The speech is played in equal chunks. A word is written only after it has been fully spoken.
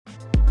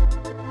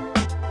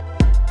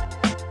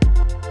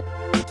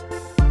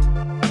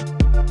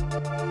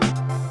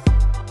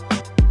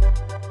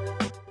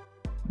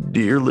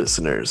Dear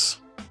listeners,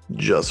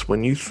 just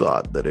when you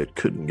thought that it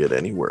couldn't get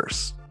any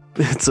worse,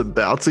 it's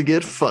about to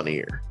get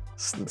funnier.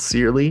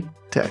 Sincerely,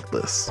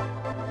 Tactless.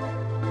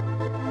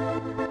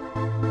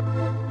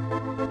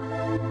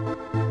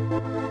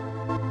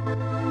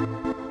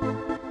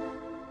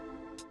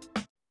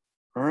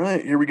 All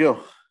right, here we go.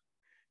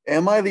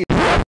 Am I the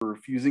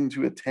refusing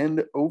to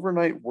attend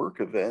overnight work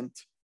event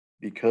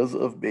because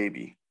of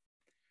baby?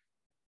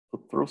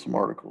 Throw some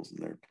articles in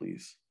there,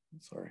 please.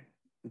 Sorry.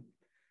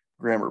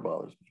 Grammar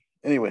bothers me.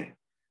 Anyway,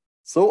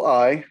 so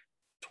I,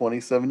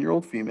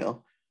 27-year-old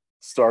female,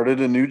 started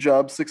a new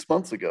job 6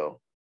 months ago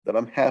that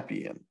I'm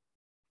happy in.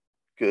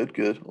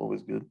 Good,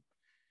 always good.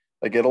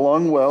 I get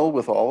along well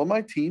with all of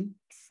my team,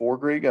 4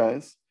 great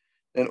guys,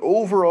 and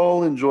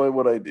overall enjoy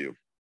what I do.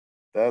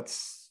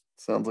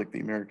 Sounds like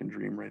the American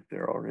dream right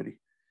there already.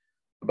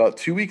 About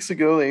 2 weeks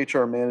ago, the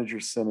HR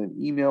manager sent an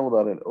email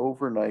about an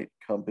overnight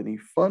company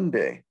fun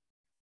day.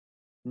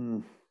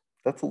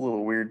 That's a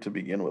little weird to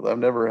begin with. I've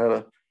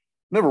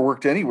never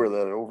worked anywhere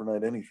that had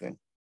overnight anything.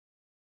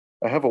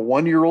 I have a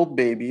 1-year-old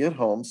baby at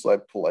home, so I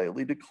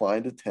politely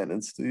declined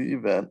attendance to the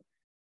event,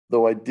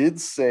 though I did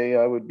say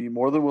I would be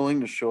more than willing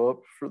to show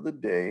up for the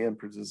day and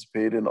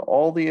participate in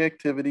all the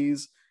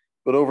activities,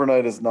 but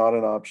overnight is not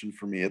an option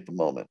for me at the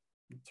moment.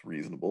 It's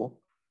reasonable.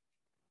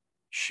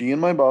 She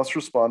and my boss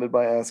responded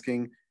by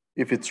asking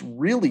if it's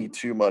really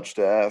too much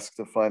to ask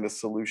to find a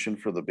solution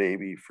for the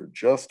baby for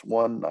just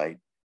one night,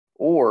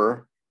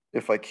 or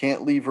if I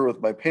can't leave her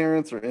with my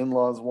parents or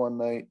in-laws one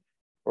night,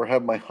 or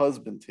have my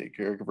husband take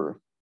care of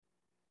her.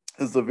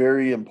 It's a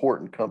very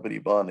important company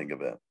bonding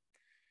event.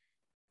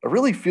 I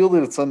really feel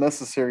that it's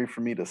unnecessary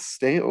for me to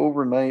stay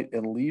overnight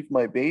and leave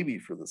my baby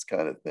for this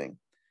kind of thing.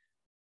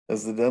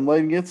 As the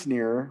deadline gets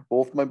nearer,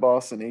 both my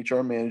boss and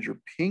HR manager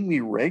ping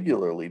me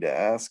regularly to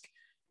ask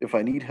if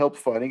I need help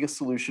finding a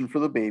solution for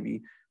the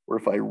baby or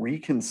if I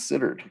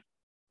reconsidered.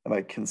 And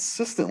I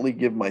consistently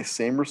give my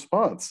same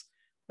response.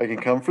 I can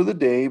come for the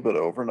day, but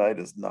overnight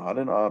is not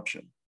an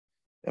option.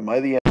 Am I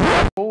the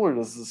asshole, or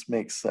does this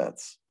make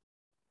sense?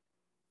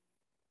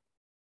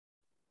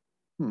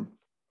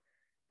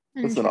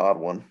 That's an odd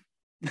one.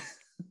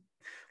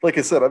 Like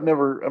I said, I've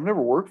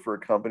never worked for a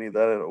company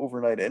that had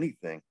overnight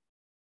anything.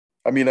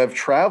 I mean, I've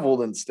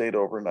traveled and stayed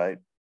overnight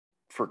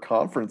for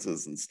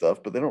conferences and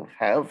stuff, but they don't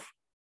have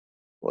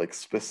like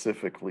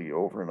specifically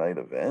overnight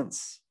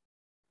events.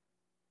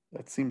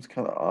 That seems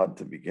kind of odd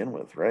to begin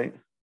with, right?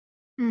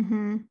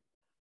 Mm-hmm.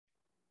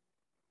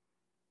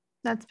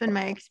 That's been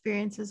my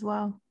experience as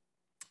well.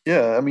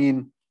 Yeah, I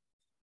mean,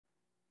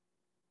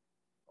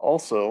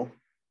 also,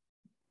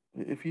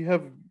 if you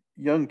have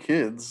young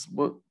kids,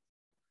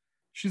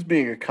 she's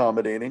being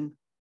accommodating.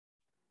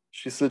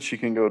 She said she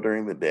can go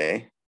during the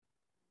day.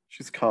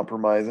 She's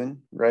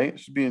compromising, right?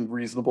 She's being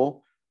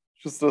reasonable.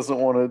 She just doesn't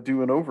want to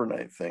do an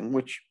overnight thing,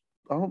 which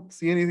I don't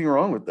see anything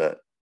wrong with that.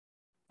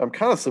 I'm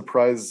kind of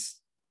surprised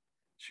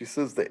she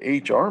says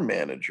the HR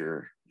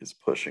manager is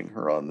pushing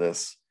her on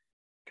this,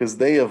 because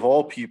they, of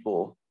all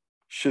people,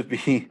 should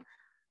be,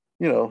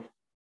 the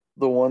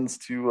ones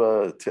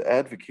to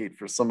advocate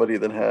for somebody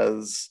that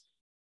has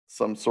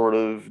some sort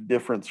of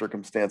different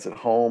circumstance at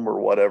home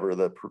or whatever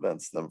that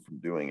prevents them from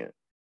doing it.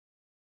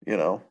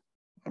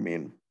 I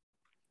mean,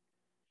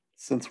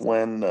 since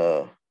when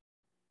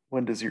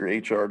does your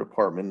HR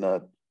department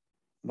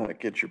not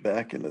get your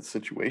back in a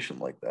situation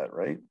like that,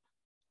 right?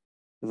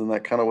 Isn't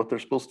that kind of what they're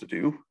supposed to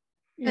do?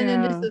 And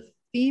then there's a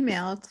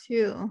female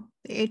too.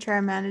 The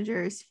HR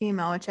manager is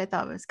female, which I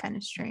thought was kind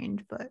of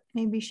strange, but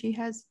maybe she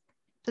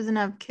doesn't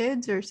have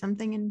kids or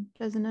something and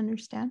doesn't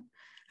understand.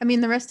 I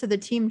mean, the rest of the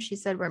team, she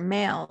said, were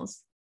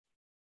males.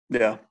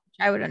 Yeah.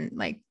 I wouldn't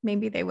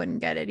maybe they wouldn't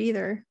get it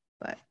either,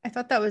 but I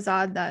thought that was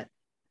odd that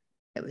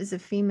it was a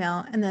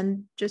female. And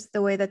then just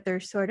the way that they're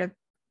sort of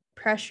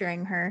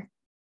pressuring her.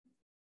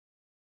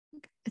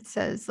 It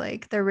says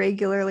they're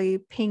regularly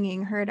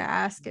pinging her to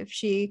ask if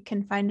she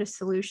can find a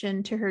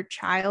solution to her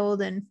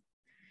child. And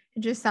it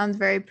just sounds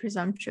very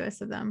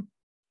presumptuous of them.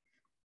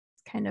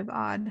 It's kind of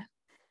odd.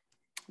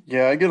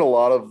 Yeah, I get a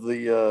lot of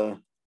the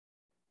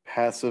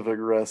passive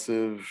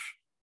aggressive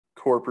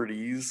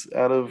corporateese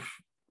out of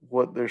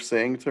what they're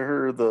saying to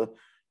her.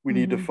 We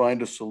need to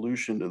find a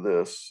solution to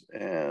this,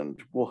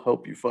 and we'll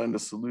help you find a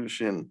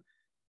solution,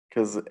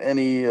 because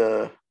any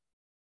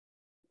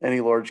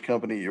large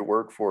company you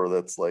work for,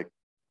 that's like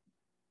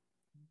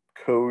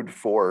code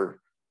for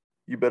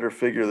you better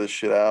figure this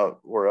shit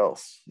out or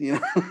else.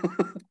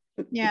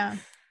 Yeah.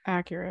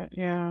 Accurate.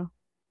 Yeah.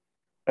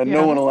 And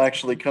no one will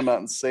actually come out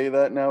and say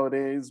that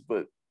nowadays,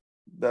 but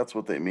that's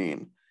what they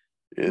mean,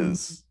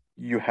 is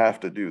you have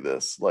to do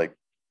this. Like,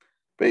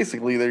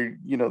 basically they're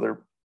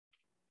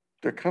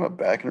kind of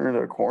backing her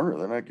into a corner.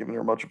 They're not giving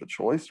her much of a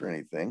choice or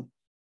anything,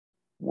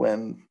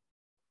 when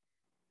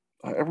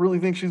I really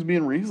think she's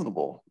being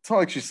reasonable. It's not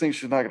like she's saying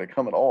she's not going to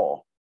come at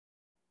all.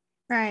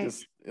 Right. She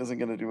just isn't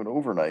going to do an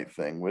overnight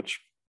thing, which,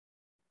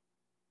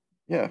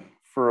 yeah,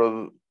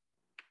 for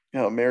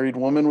a married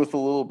woman with a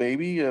little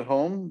baby at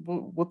home,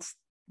 what's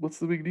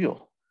the big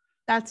deal?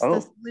 That's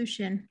the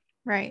solution.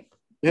 Right.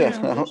 Yeah.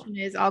 Her position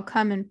is I'll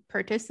come and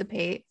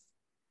participate,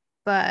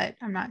 but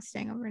I'm not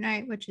staying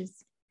overnight, which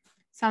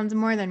sounds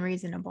more than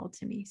reasonable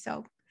to me.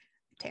 So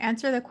to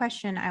answer the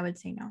question, I would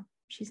say no.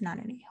 She's not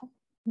an a-hole.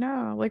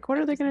 No, like what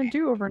are they going to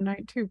do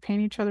overnight too?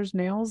 Paint each other's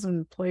nails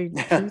and play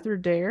truth or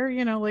dare?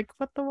 Like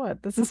what the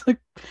what? This is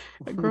like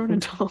a grown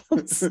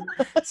adults.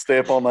 Stay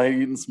up all night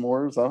eating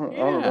s'mores. I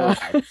don't know.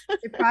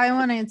 They probably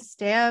want to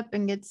stay up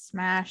and get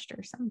smashed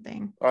or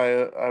something.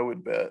 I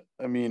would bet.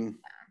 I mean,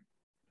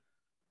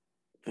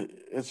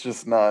 it's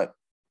just not,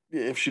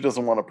 if she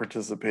doesn't want to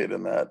participate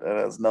in that, it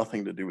has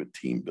nothing to do with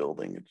team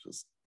building. It's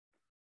just,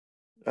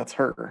 that's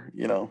her,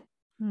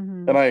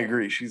 Mm-hmm. And I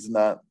agree, she's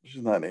not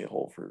an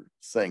a-hole for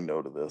saying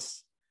no to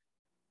this.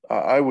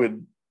 I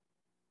would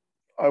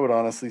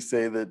honestly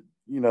say that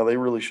they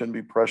really shouldn't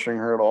be pressuring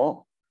her at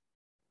all.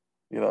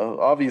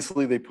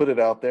 Obviously they put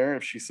it out there.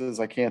 If she says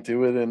I can't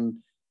do it and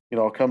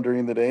I'll come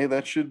during the day,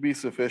 that should be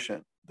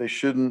sufficient. They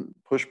shouldn't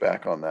push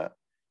back on that.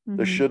 Mm-hmm.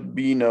 There should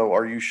be no,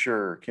 are you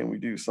sure? Can we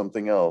do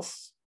something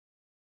else?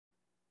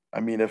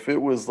 I mean, if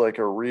it was like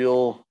a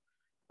real,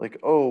 like,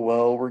 oh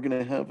well, we're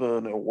gonna have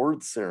an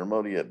awards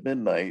ceremony at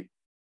midnight.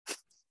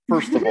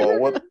 First of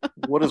all,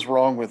 what is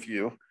wrong with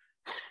you?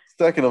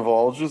 Second of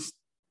all, just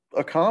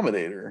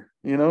accommodate her,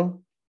 Yeah,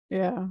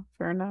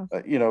 fair enough.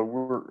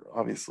 We're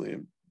obviously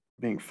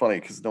being funny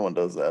because no one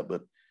does that,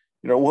 but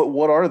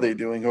what are they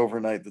doing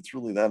overnight that's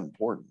really that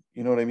important?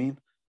 You know what I mean?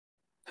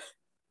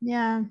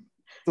 Yeah.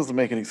 Doesn't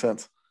make any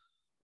sense.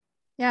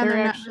 Yeah,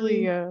 they're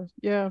actually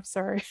yeah,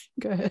 sorry.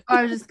 Go ahead.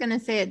 I was just gonna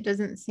say it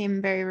doesn't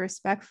seem very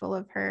respectful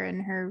of her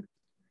and her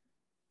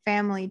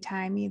family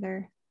time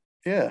either.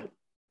 Yeah.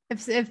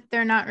 If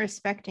they're not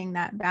respecting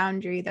that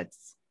boundary,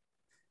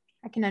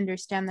 I can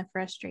understand the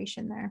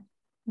frustration there.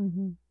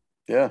 Mm-hmm.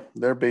 Yeah,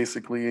 they're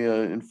basically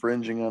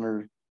infringing on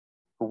her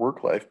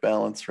work-life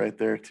balance right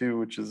there too,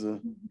 which is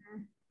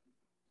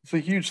it's a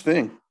huge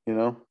thing,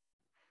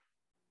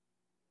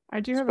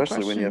 I do have a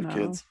question, especially when you have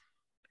though. kids.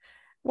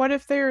 What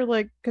if they're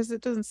like, because it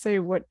doesn't say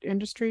what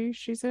industry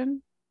she's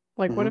in,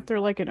 like what if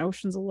they're like an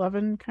Ocean's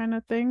 11 kind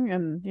of thing,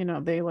 and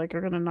they like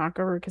are gonna knock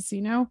over a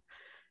casino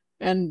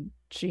and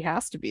she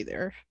has to be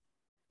there?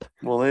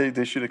 Well,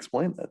 they should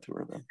explain that to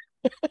her then.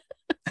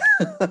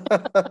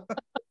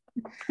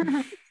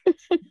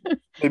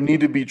 They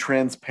need to be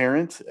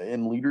transparent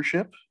in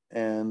leadership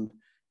and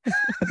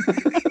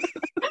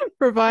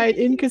provide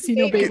in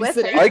casino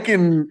babysitting.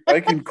 I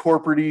can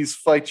corporatese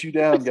fight you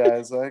down,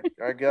 guys. I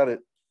got it.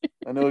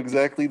 I know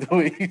exactly the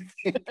way you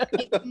think.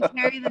 You can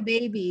carry the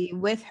baby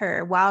with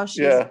her while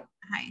she's in the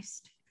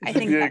heist. I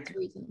think that's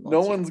reasonable.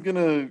 No one's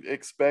gonna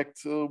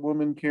expect a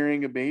woman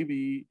carrying a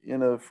baby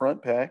in a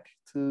front pack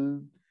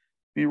to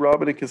be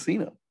robbing a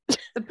casino.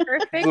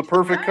 The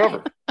perfect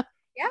cover.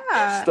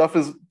 Yeah.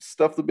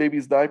 Stuff the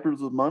baby's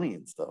diapers with money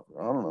and stuff.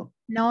 I don't know.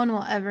 No one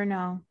will ever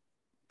know.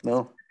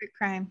 No. Perfect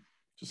crime.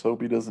 Just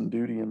hope he doesn't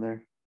duty in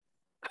there.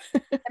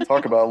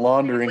 Talk about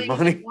laundering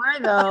money. More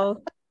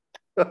though.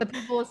 The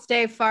people will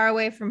stay far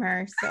away from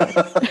her. So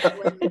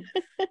that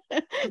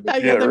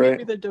may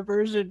be the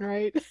diversion,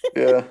 right?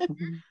 Yeah.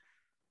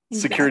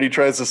 Security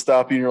tries to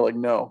stop you and you're like,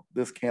 no,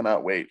 this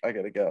cannot wait. I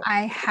gotta go.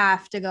 I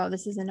have to go.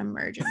 This is an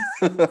emergency.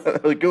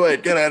 Like, go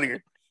ahead, get out of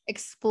here.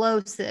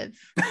 Explosive.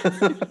 That's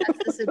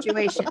the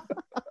situation.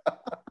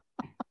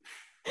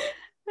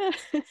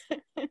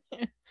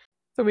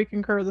 So we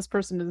concur this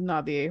person is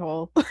not the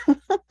a-hole.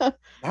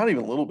 Not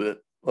even a little bit.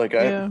 Like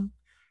I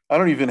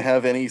don't even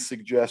have any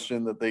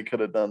suggestion that they could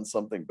have done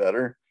something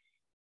better.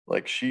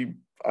 Like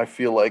I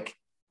feel like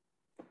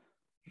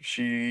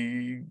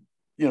she,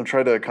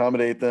 tried to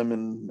accommodate them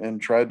and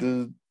tried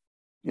to,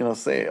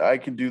 say, I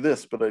can do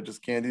this, but I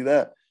just can't do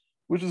that,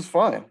 which is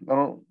fine.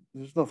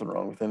 There's nothing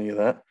wrong with any of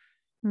that.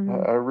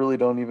 Mm-hmm. I really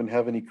don't even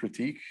have any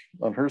critique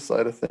on her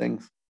side of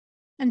things.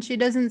 And she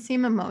doesn't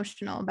seem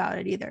emotional about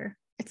it either.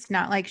 It's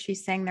not like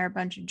she's saying they're a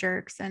bunch of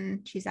jerks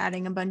and she's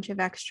adding a bunch of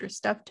extra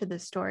stuff to the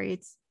story.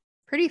 It's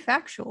pretty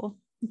factual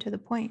and to the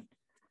point.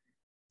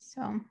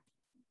 So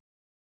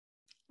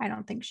I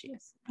don't think she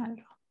is. Not at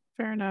all.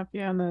 Fair enough.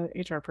 Yeah, and the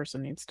HR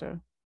person needs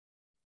to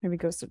maybe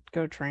go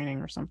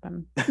training or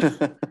something.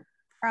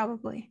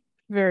 Probably.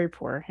 Very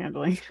poor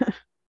handling.